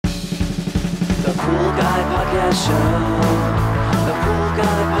The Pool Guy Podcast Show. The Pool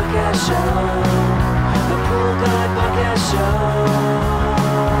Guy Podcast Show. The Pool Guy Podcast Show.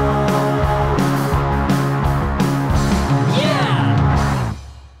 Yeah!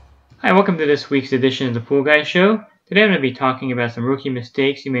 Hi, welcome to this week's edition of the Pool Guy Show. Today I'm going to be talking about some rookie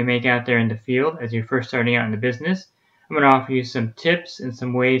mistakes you may make out there in the field as you're first starting out in the business. I'm going to offer you some tips and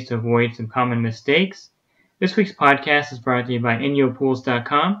some ways to avoid some common mistakes. This week's podcast is brought to you by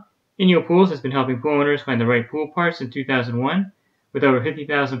InyoPools.com. Inyo Pools has been helping pool owners find the right pool parts since 2001. With over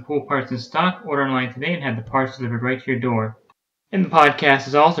 50,000 pool parts in stock, order online today and have the parts delivered right to your door. And the podcast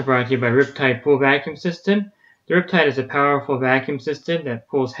is also brought to you by Riptide Pool Vacuum System. The Riptide is a powerful vacuum system that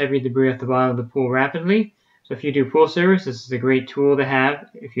pulls heavy debris off the bottom of the pool rapidly. So if you do pool service, this is a great tool to have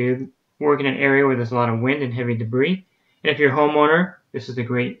if you work in an area where there's a lot of wind and heavy debris. And if you're a homeowner, this is a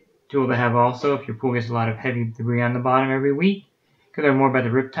great tool to have also if your pool gets a lot of heavy debris on the bottom every week. You can learn more about the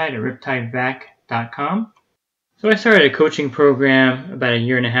Riptide at riptidevac.com. So I started a coaching program about a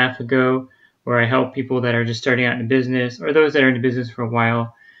year and a half ago where I help people that are just starting out in business or those that are in the business for a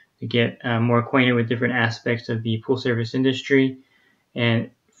while to get more acquainted with different aspects of the pool service industry.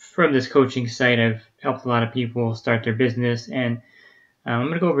 And from this coaching site, I've helped a lot of people start their business. And I'm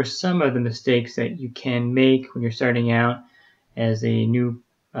going to go over some of the mistakes that you can make when you're starting out as a new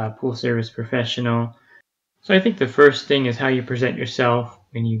pool service professional. So I think the first thing is how you present yourself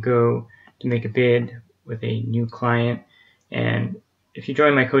when you go to make a bid with a new client. And if you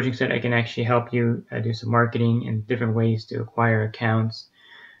join my coaching site, I can actually help you do some marketing and different ways to acquire accounts.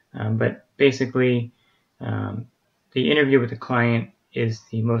 But basically, the interview with the client is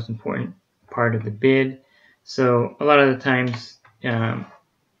the most important part of the bid. So a lot of the times,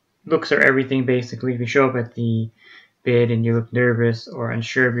 looks are everything basically. If you show up at the bid and you look nervous or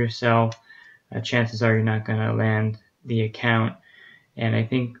unsure of yourself, chances are you're not going to land the account. And I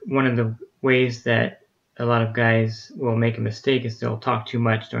think one of the ways that a lot of guys will make a mistake is they'll talk too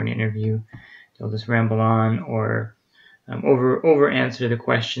much during an interview. They'll just ramble on or over answer the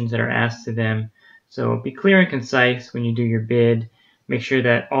questions that are asked to them. So be clear and concise when you do your bid. Make sure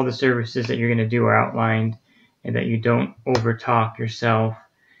that all the services that you're going to do are outlined and that you don't over talk yourself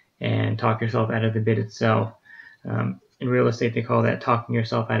and talk yourself out of the bid itself. In real estate, they call that talking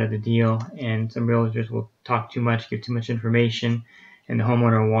yourself out of the deal, and some realtors will talk too much, give too much information, and the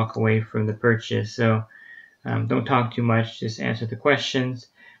homeowner will walk away from the purchase. So don't talk too much, just answer the questions,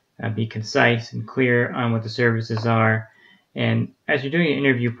 be concise and clear on what the services are. And as you're doing an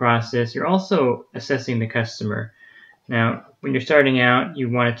interview process, you're also assessing the customer. Now, when you're starting out, you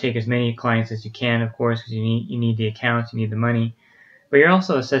want to take as many clients as you can, of course, because you need the accounts, you need the money. But you're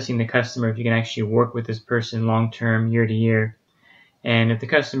also assessing the customer if you can actually work with this person long-term, year to year. And if the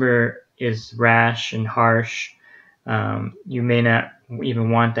customer is rash and harsh, you may not even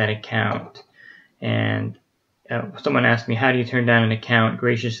want that account. And someone asked me, how do you turn down an account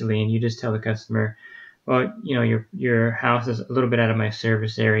graciously? And you just tell the customer, well, you know, your house is a little bit out of my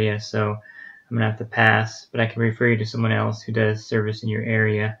service area, so I'm going to have to pass. But I can refer you to someone else who does service in your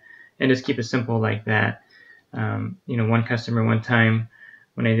area. And just keep it simple like that. One customer one time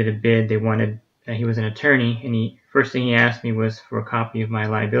when I did a bid, they wanted, he was an attorney, and first thing he asked me was for a copy of my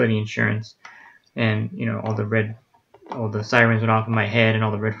liability insurance. And, all the sirens went off in my head and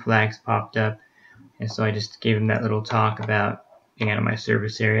all the red flags popped up. And so I just gave him that little talk about being out of my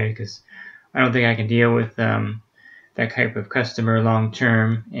service area because I don't think I can deal with that type of customer long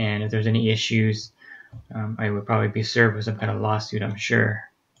term. And if there's any issues, I would probably be served with some kind of lawsuit, I'm sure.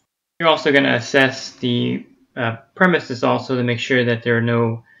 You're also going to assess the premises also to make sure that there are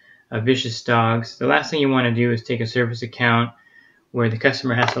no vicious dogs. The last thing you want to do is take a service account where the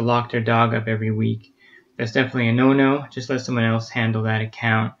customer has to lock their dog up every week. That's definitely a no-no. Just let someone else handle that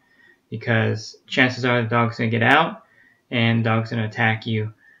account because chances are the dog's going to get out and the dog's going to attack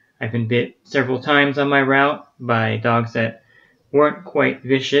you. I've been bit several times on my route by dogs that weren't quite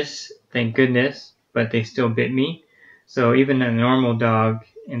vicious, thank goodness, but they still bit me. So even a normal dog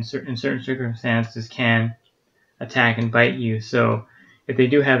in certain circumstances can attack and bite you. So if they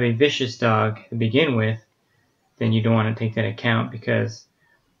do have a vicious dog to begin with, then you don't want to take that account because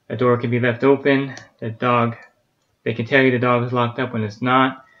a door can be left open. They can tell you the dog is locked up when it's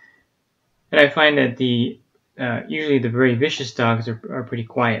not. And I find that usually the very vicious dogs are pretty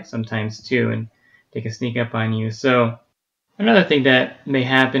quiet sometimes too, and they can sneak up on you. So another thing that may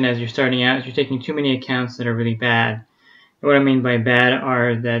happen as you're starting out is you're taking too many accounts that are really bad. And what I mean by bad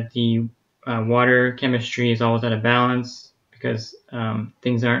are that the water chemistry is always out of balance because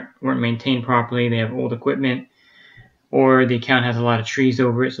things weren't maintained properly. They have old equipment, or the account has a lot of trees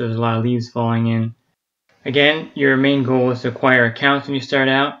over it, so there's a lot of leaves falling in. Again, your main goal is to acquire accounts when you start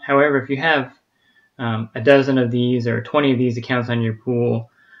out. However, if you have a dozen of these or 20 of these accounts on your pool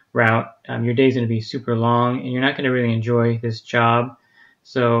route, your day's going to be super long and you're not going to really enjoy this job.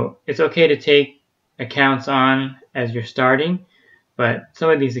 So it's okay to take accounts on as you're starting, but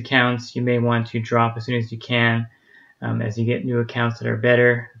some of these accounts you may want to drop as soon as you can. As you get new accounts that are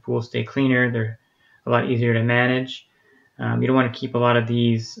better, the pools stay cleaner, they're a lot easier to manage. You don't want to keep a lot of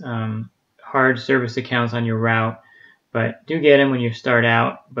these hard service accounts on your route, but do get them when you start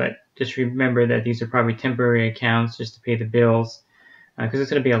out. But just remember that these are probably temporary accounts just to pay the bills, because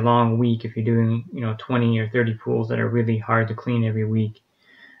it's going to be a long week if you're doing 20 or 30 pools that are really hard to clean every week.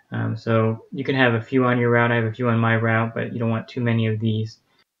 So you can have a few on your route. I have a few on my route, but you don't want too many of these.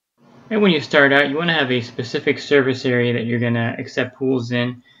 And when you start out, you want to have a specific service area that you're going to accept pools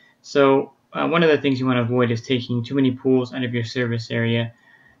in. So one of the things you want to avoid is taking too many pools out of your service area.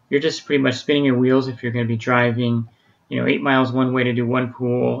 You're just pretty much spinning your wheels if you're going to be driving 8 miles one way to do one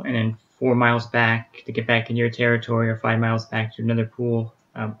pool and then 4 miles back to get back in your territory, or 5 miles back to another pool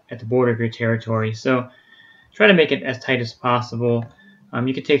at the border of your territory. So try to make it as tight as possible.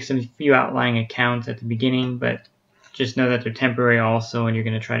 You can take some few outlying accounts at the beginning, but just know that they're temporary also, and you're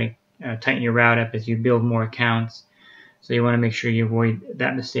going to try to tighten your route up as you build more accounts. So you want to make sure you avoid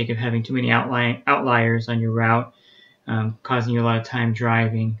that mistake of having too many outliers on your route, causing you a lot of time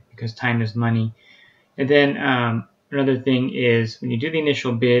driving, because time is money. And then another thing is, when you do the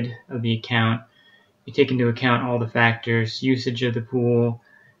initial bid of the account, you take into account all the factors: usage of the pool,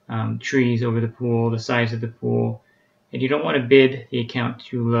 trees over the pool, the size of the pool, and you don't want to bid the account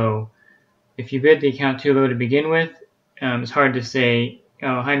too low. If you bid the account too low to begin with, it's hard to say,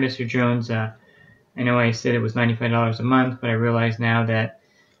 "Oh, hi, Mr. Jones. I know I said it was $95 a month, but I realize now that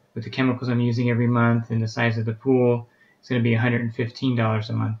with the chemicals I'm using every month and the size of the pool, it's going to be $115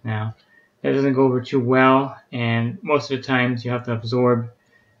 a month now." That doesn't go over too well, and most of the times you have to absorb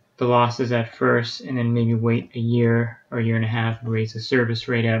the losses at first and then maybe wait a year or a year and a half to raise the service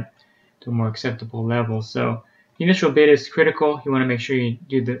rate up to a more acceptable level. So the initial bid is critical. You want to make sure you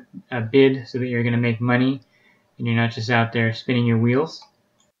do the bid so that you're going to make money and you're not just out there spinning your wheels.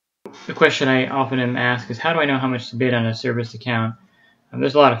 The question I often am asked is, how do I know how much to bid on a service account?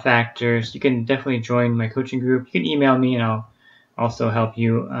 There's a lot of factors. You can definitely join my coaching group. You can email me and I'll also help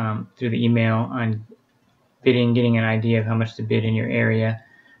you through the email on bidding, getting an idea of how much to bid in your area.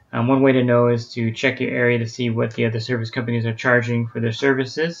 One way to know is to check your area to see what the other service companies are charging for their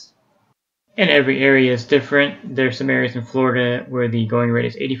services. And every area is different. There's some areas in Florida where the going rate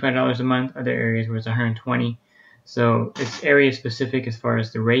is $85 a month, other areas where it's $120. So it's area specific as far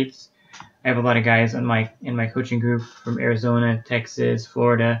as the rates. I have a lot of guys in my coaching group from Arizona, Texas,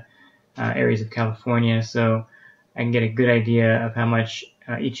 Florida, areas of California, so I can get a good idea of how much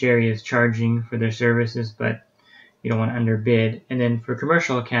each area is charging for their services, but you don't want to underbid. And then for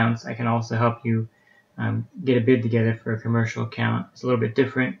commercial accounts, I can also help you get a bid together for a commercial account. It's a little bit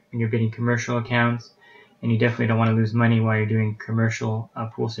different when you're bidding commercial accounts, and you definitely don't want to lose money while you're doing commercial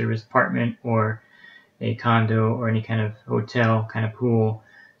pool service apartment or a condo or any kind of hotel kind of pool.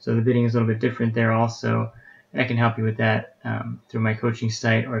 So the bidding is a little bit different there also, and I can help you with that through my coaching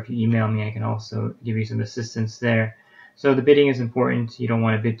site, or if you email me, I can also give you some assistance there. So the bidding is important. You don't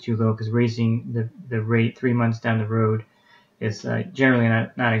want to bid too low, because raising the rate 3 months down the road is generally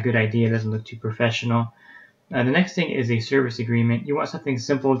not a good idea. It doesn't look too professional. The next thing is a service agreement. You want something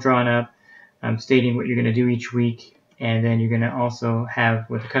simple drawn up, stating what you're going to do each week, and then you're going to also have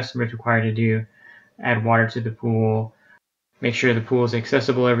what the customer is required to do: add water to the pool, make sure the pool is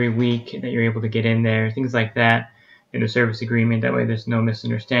accessible every week, that you're able to get in there, things like that in the service agreement. That way there's no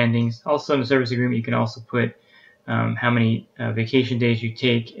misunderstandings. Also in the service agreement, you can also put how many vacation days you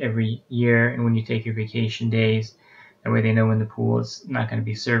take every year and when you take your vacation days. That way they know when the pool is not going to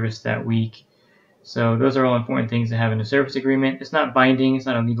be serviced that week. So those are all important things to have in a service agreement. It's not binding. It's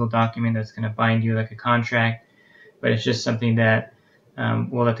not a legal document that's going to bind you like a contract, but it's just something that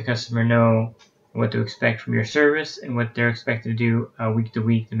will let the customer know what to expect from your service and what they're expected to do week to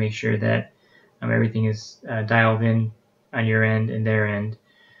week, to make sure that everything is dialed in on your end and their end.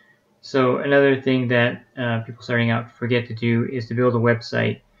 So another thing that people starting out forget to do is to build a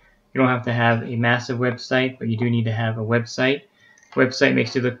website. You don't have to have a massive website, but you do need to have a website. Website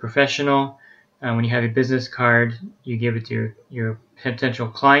makes you look professional. When you have a business card, you give it to your potential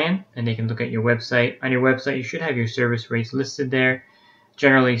client, and they can look at your website. On your website, you should have your service rates listed there.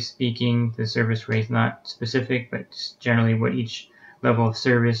 Generally speaking, the service rate is not specific, but generally what each level of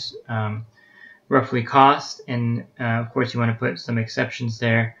service roughly costs. And of course, you want to put some exceptions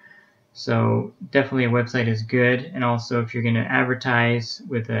there. So definitely a website is good. And also, if you're going to advertise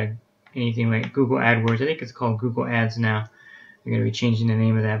with anything like Google AdWords, I think it's called Google Ads now. They're going to be changing the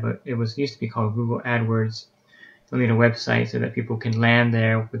name of that, but it used to be called Google AdWords. You'll need a website so that people can land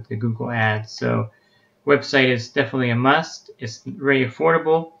there with the Google ads. So website is definitely a must. It's very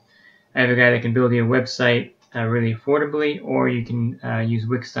affordable. I have a guy that can build you a website really affordably, or you can use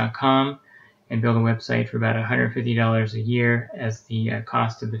Wix.com and build a website for about $150 a year as the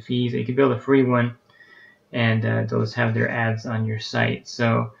cost of the fees. You can build a free one, and those have their ads on your site.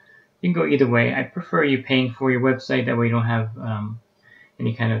 So you can go either way. I prefer you paying for your website. That way you don't have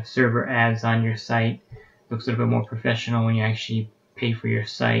any kind of server ads on your site. It looks a little bit more professional when you actually pay for your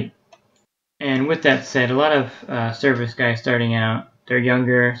site. And with that said, a lot of service guys starting out, they're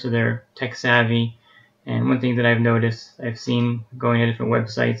younger, so they're tech savvy. And one thing that I've noticed, I've seen going to different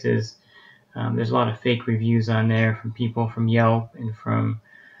websites is there's a lot of fake reviews on there from people from Yelp and from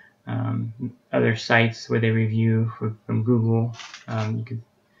other sites where they review from Google. You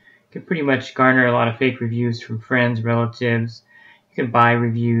can pretty much garner a lot of fake reviews from friends, relatives. You can buy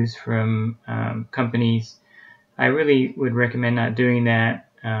reviews from companies. I really would recommend not doing that,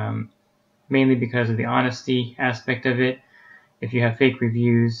 mainly because of the honesty aspect of it. If you have fake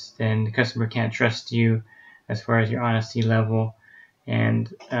reviews, then the customer can't trust you as far as your honesty level. And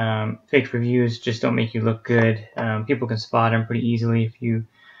fake reviews just don't make you look good. People can spot them pretty easily. If you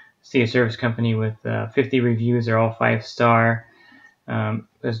see a service company with 50 reviews, they're all 5-star.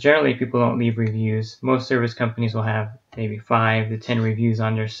 Because generally people don't leave reviews. Most service companies will have maybe 5 to 10 reviews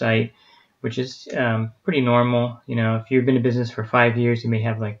on their site, which is pretty normal. You know, if you've been in business for 5 years, you may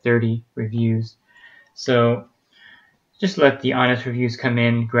have like 30 reviews. So just let the honest reviews come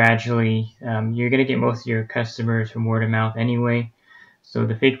in gradually. You're going to get most of your customers from word of mouth anyway. So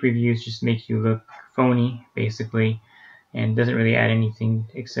the fake reviews just make you look phony, basically, and doesn't really add anything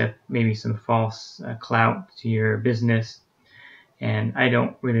except maybe some false clout to your business. And I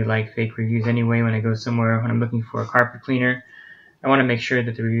don't really like fake reviews anyway. When I go somewhere, when I'm looking for a carpet cleaner, I want to make sure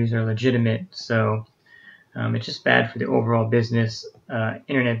that the reviews are legitimate. So it's just bad for the overall business,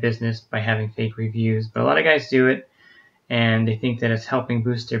 internet business, by having fake reviews. But a lot of guys do it, and they think that it's helping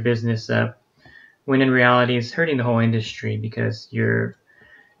boost their business up, when in reality it's hurting the whole industry, because you're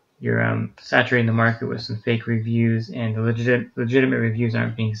saturating the market with some fake reviews, and the legitimate reviews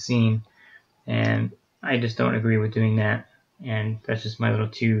aren't being seen. And I just don't agree with doing that. And that's just my little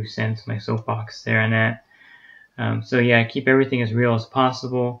 2 cents, my soapbox there on that. So yeah, keep everything as real as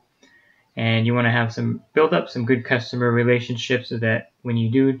possible. And you want to have build up some good customer relationships, so that when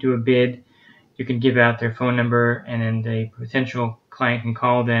you do a bid, you can give out their phone number, and then the potential client can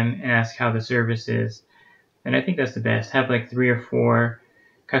call them and ask how the service is. And I think that's the best. Have like 3 or 4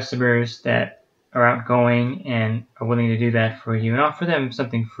 customers that are outgoing and are willing to do that for you, and offer them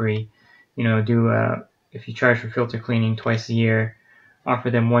something free. You know, if you charge for filter cleaning twice a year, offer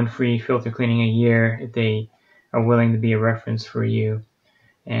them 1 free filter cleaning a year if they are willing to be a reference for you.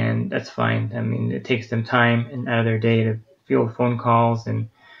 And that's fine. I mean, it takes them time and out of their day to field phone calls, and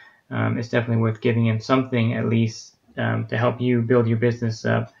it's definitely worth giving them something at least to help you build your business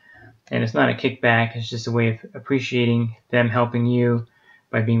up. And it's not a kickback, it's just a way of appreciating them helping you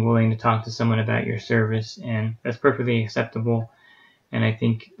by being willing to talk to someone about your service, and that's perfectly acceptable. And I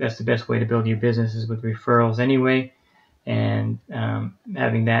think that's the best way to build your business, is with referrals anyway. And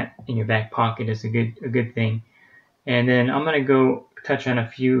having that in your back pocket is a good thing. And then I'm going to go touch on a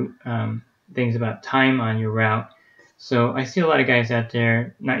few things about time on your route. So I see a lot of guys out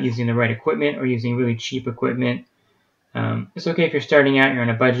there not using the right equipment, or using really cheap equipment. It's okay if you're starting out, you're on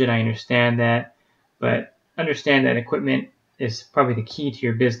a budget, I understand that. But understand that equipment is probably the key to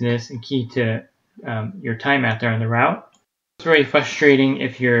your business and key to your time out there on the route. It's very frustrating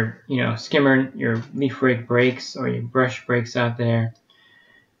if your skimmer, your leaf rake breaks, or your brush breaks out there,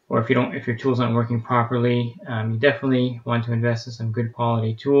 or if your tools aren't working properly. You definitely want to invest in some good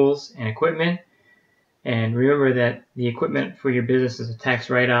quality tools and equipment. And remember that the equipment for your business is a tax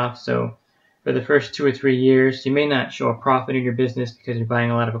write-off. So for the first 2 or 3 years, you may not show a profit in your business because you're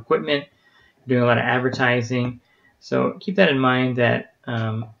buying a lot of equipment, you're doing a lot of advertising. So keep that in mind, that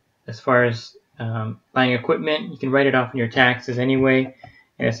as far as buying equipment, you can write it off in your taxes anyway,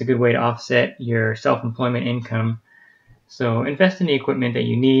 and it's a good way to offset your self-employment income. So invest in the equipment that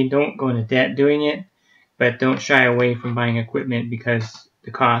you need. Don't go into debt doing it, but don't shy away from buying equipment because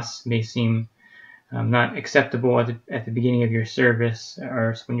the costs may seem not acceptable at the beginning of your service,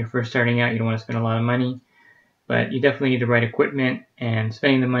 or when you're first starting out. You don't want to spend a lot of money, but you definitely need the right equipment, and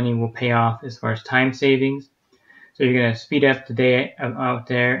spending the money will pay off as far as time savings. So you're going to speed up the day out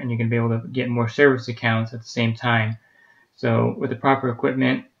there, and you're going to be able to get more service accounts at the same time. So with the proper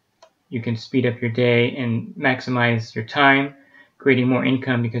equipment, you can speed up your day and maximize your time, creating more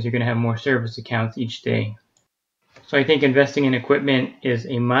income because you're going to have more service accounts each day. So I think investing in equipment is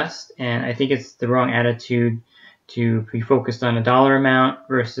a must, and I think it's the wrong attitude to be focused on a dollar amount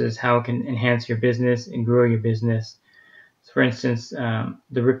versus how it can enhance your business and grow your business. So for instance, the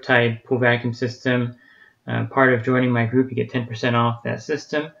Riptide pool vacuum system, part of joining my group, you get 10% off that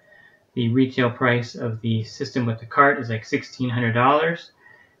system. The retail price of the system with the cart is like $1,600. And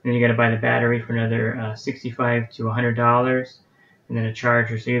then you got to buy the battery for another $65 to $100, and then a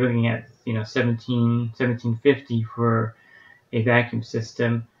charger. So you're looking at $1,750 for a vacuum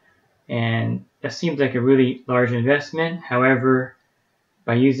system, and that seems like a really large investment. However,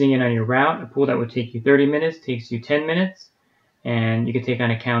 by using it on your route, a pool that would take you 30 minutes takes you 10 minutes, and you can take on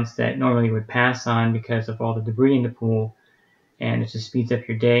accounts that normally would pass on because of all the debris in the pool, and it just speeds up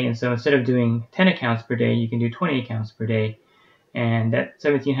your day. And so instead of doing 10 accounts per day, you can do 20 accounts per day, and that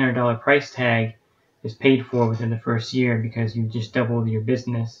 $1,700 price tag is paid for within the first year because you just doubled your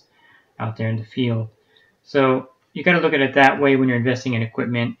business out there in the field. So you got to look at it that way when you're investing in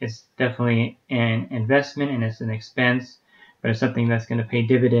equipment. It's definitely an investment and it's an expense, but it's something that's going to pay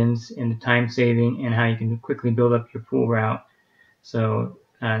dividends in the time saving and how you can quickly build up your pool route. So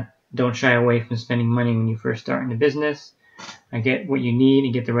don't shy away from spending money when you first start in the business. Get what you need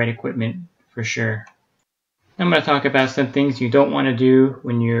and get the right equipment for sure. I'm going to talk about some things you don't want to do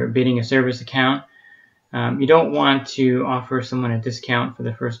when you're bidding a service account. You don't want to offer someone a discount for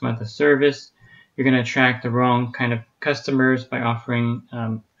the first month of service. You're going to attract the wrong kind of customers by offering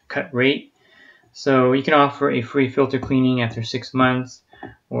a cut rate. So you can offer a free filter cleaning after 6 months,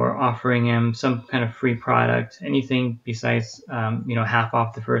 or offering them some kind of free product, anything besides half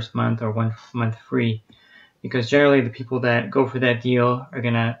off the first month or 1 month free, because generally the people that go for that deal are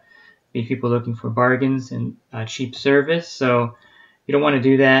going to be people looking for bargains and cheap service. So you don't want to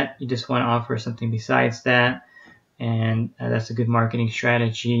do that. You just want to offer something besides that, and that's a good marketing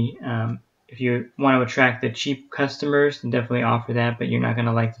strategy. If you want to attract the cheap customers, then definitely offer that, but you're not going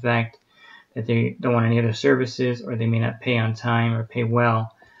to like the fact that they don't want any other services, or they may not pay on time or pay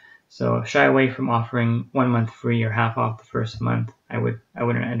well. So shy away from offering 1 month free or half off the first month. I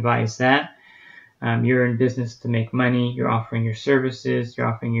wouldn't advise that. You're in business to make money. You're offering your services. You're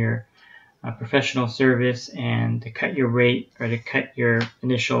offering your professional service, and to cut your rate or to cut your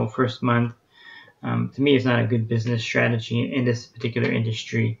initial first month, to me, is not a good business strategy in this particular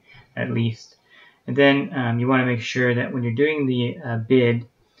industry, at least. And then you want to make sure that when you're doing the bid,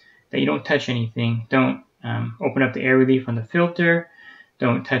 that you don't touch anything. Don't open up the air relief on the filter.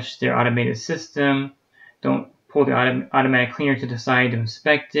 Don't touch their automated system. Don't pull the automatic cleaner to the side to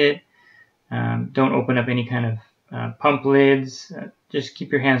inspect it. Don't open up any kind of pump lids. Just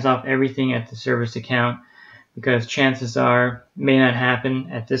keep your hands off everything at the service account, because chances are, may not happen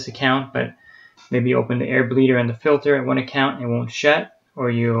at this account, but maybe open the air bleeder on the filter at one account and it won't shut,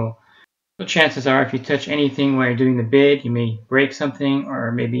 or so chances are, if you touch anything while you're doing the bid, you may break something,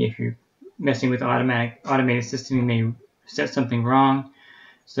 or maybe if you're messing with the automated system, you may set something wrong.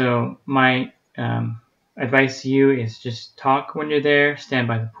 So my advice to you is just talk when you're there, stand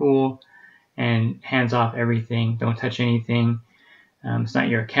by the pool, and hands off everything. Don't touch anything. It's not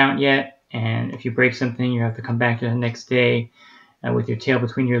your account yet, and if you break something, you have to come back to the next day with your tail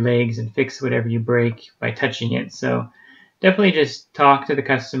between your legs and fix whatever you break by touching it. So definitely just talk to the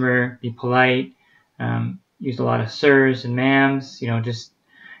customer, be polite, use a lot of sirs and ma'ams. Just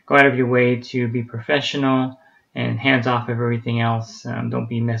go out of your way to be professional and hands off of everything else. Don't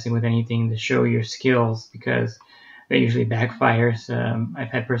be messing with anything to show your skills, because that usually backfires.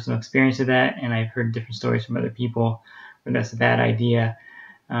 I've had personal experience of that, and I've heard different stories from other people where that's a bad idea.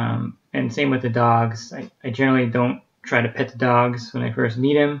 And same with the dogs. I generally don't try to pet the dogs when I first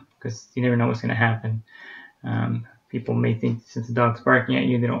meet them, because you never know what's going to happen. People may think since the dog's barking at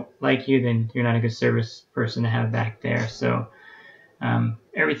you, they don't like you, then you're not a good service person to have back there. So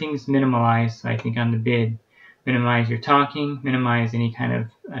everything's minimalized, I think, on the bid. Minimize your talking, minimize any kind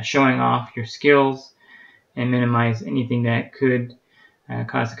of showing off your skills, and minimize anything that could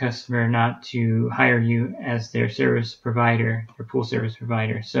cause the customer not to hire you as their service provider, their pool service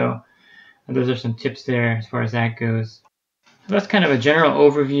provider. So those are some tips there as far as that goes. So that's kind of a general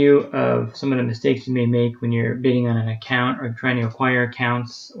overview of some of the mistakes you may make when you're bidding on an account or trying to acquire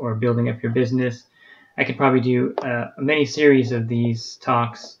accounts or building up your business. I could probably do a mini series of these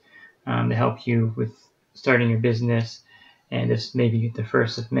talks to help you with starting your business, and this may be the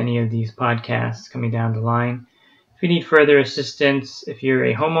first of many of these podcasts coming down the line. If you need further assistance, if you're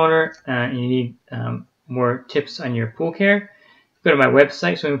a homeowner and you need more tips on your pool care, go to my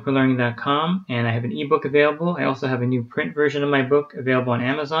website, swimmingpoollearning.com, and I have an ebook available. I also have a new print version of my book available on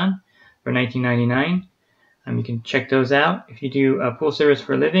Amazon for $19.99. You can check those out. If you do pool service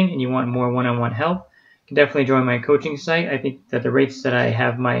for a living and you want more one-on-one help, can definitely join my coaching site. I think that the rates that I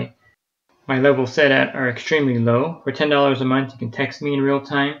have my level set at are extremely low. For $10 a month, you can text me in real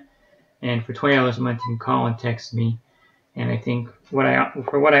time, and for $20 a month, you can call and text me. And I think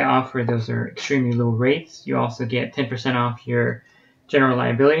for what I offer, those are extremely low rates. You also get 10% off your general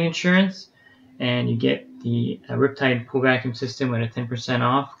liability insurance, and you get the Riptide pool vacuum system with a 10%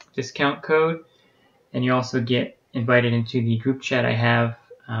 off discount code. And you also get invited into the group chat I have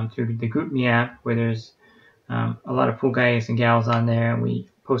through the GroupMe app, where there's a lot of pool guys and gals on there, and we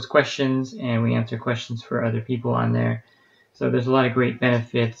post questions and we answer questions for other people on there. So there's a lot of great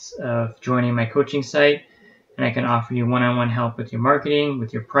benefits of joining my coaching site, and I can offer you one-on-one help with your marketing,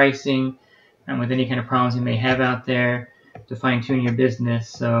 with your pricing, and with any kind of problems you may have out there to fine-tune your business.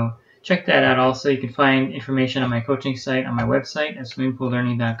 So check that out also. You can find information on my coaching site on my website at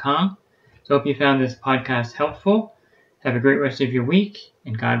swimmingpoollearning.com. So I hope you found this podcast helpful. Have a great rest of your week,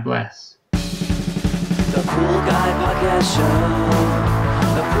 and God bless. The Pool Guy Podcast Show.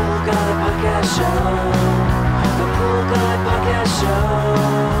 The Pool Guy Podcast Show.